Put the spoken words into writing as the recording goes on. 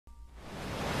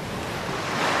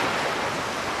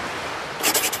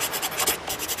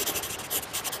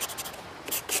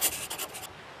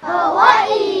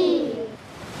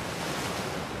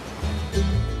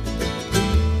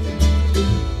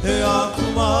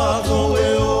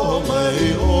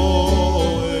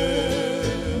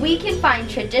find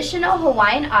traditional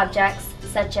Hawaiian objects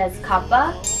such as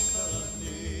kapa,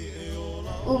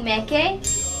 umeke,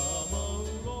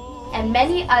 and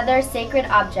many other sacred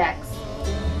objects.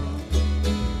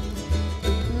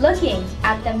 Looking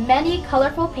at the many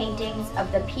colorful paintings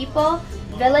of the people,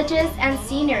 villages, and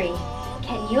scenery,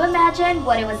 can you imagine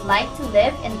what it was like to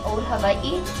live in old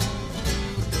Hawaii?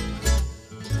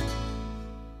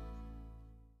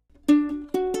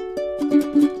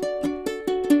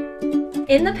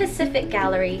 In the Pacific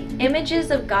Gallery,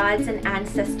 images of gods and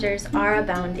ancestors are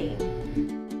abounding.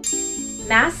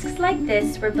 Masks like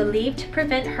this were believed to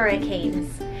prevent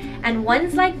hurricanes, and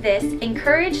ones like this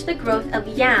encourage the growth of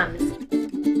yams.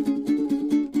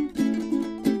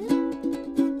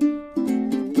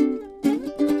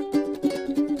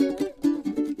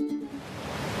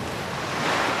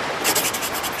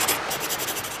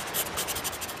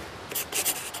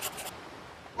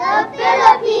 The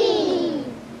Philippines!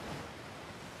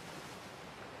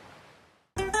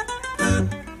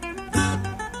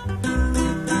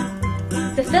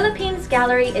 The Philippines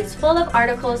Gallery is full of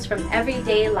articles from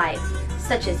everyday life,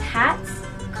 such as hats,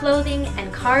 clothing,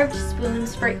 and carved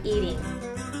spoons for eating.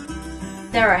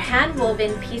 There are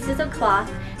hand-woven pieces of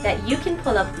cloth that you can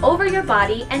pull up over your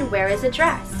body and wear as a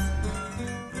dress.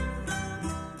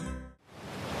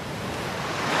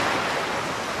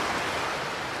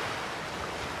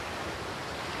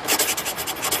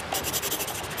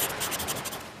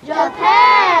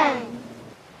 Japan!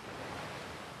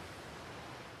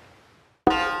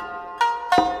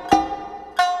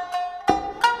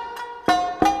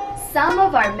 Some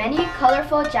of our many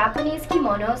colorful Japanese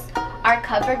kimonos are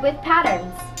covered with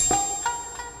patterns.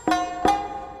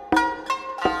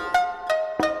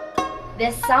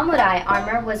 This samurai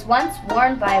armor was once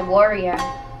worn by a warrior,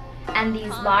 and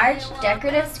these large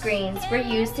decorative screens were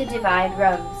used to divide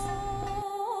rooms.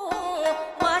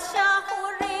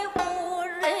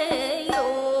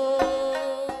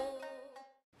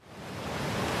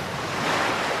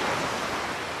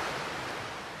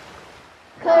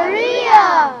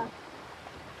 Korea!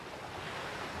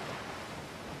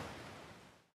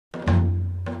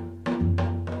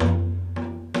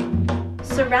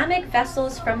 Ceramic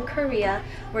vessels from Korea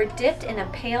were dipped in a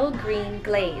pale green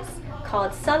glaze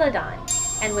called celadon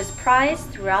and was prized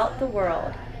throughout the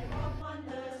world.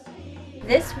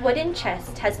 This wooden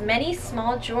chest has many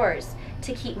small drawers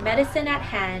to keep medicine at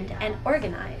hand and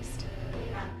organized.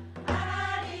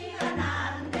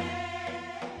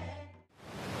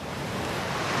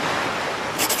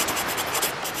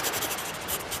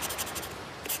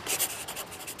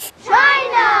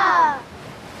 China!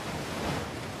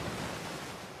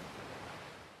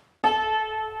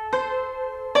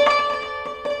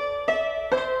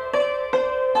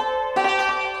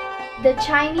 The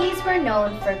Chinese were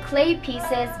known for clay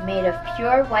pieces made of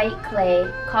pure white clay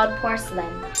called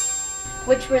porcelain,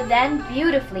 which were then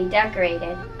beautifully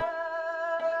decorated.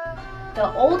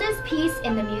 The oldest piece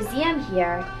in the museum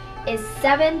here is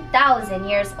 7,000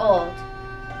 years old.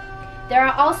 There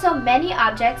are also many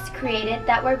objects created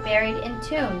that were buried in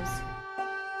tombs.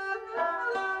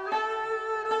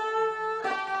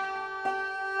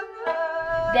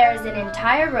 There is an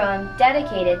entire room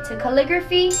dedicated to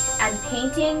calligraphy and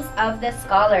paintings of the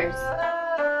scholars.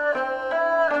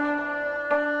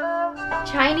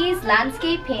 Chinese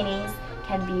landscape paintings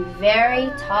can be very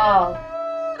tall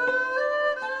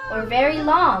or very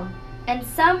long, and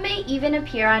some may even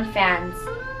appear on fans.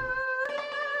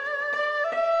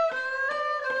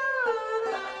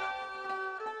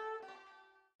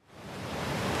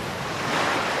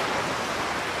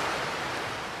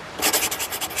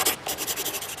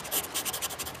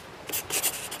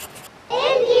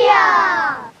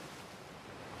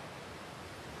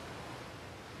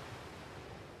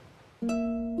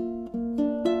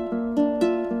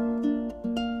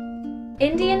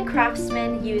 Indian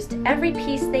craftsmen used every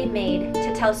piece they made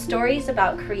to tell stories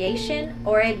about creation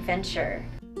or adventure.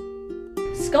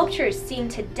 Sculptures seem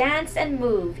to dance and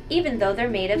move even though they're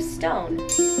made of stone.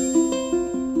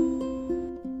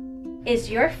 Is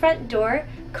your front door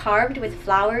carved with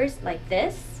flowers like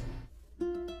this?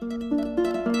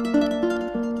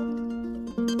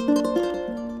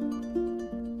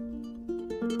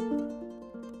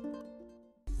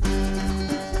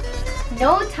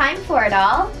 No time for it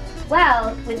all?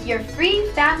 Well, with your free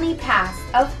family pass,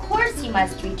 of course you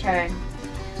must return.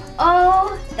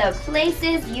 Oh, the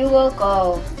places you will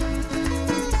go!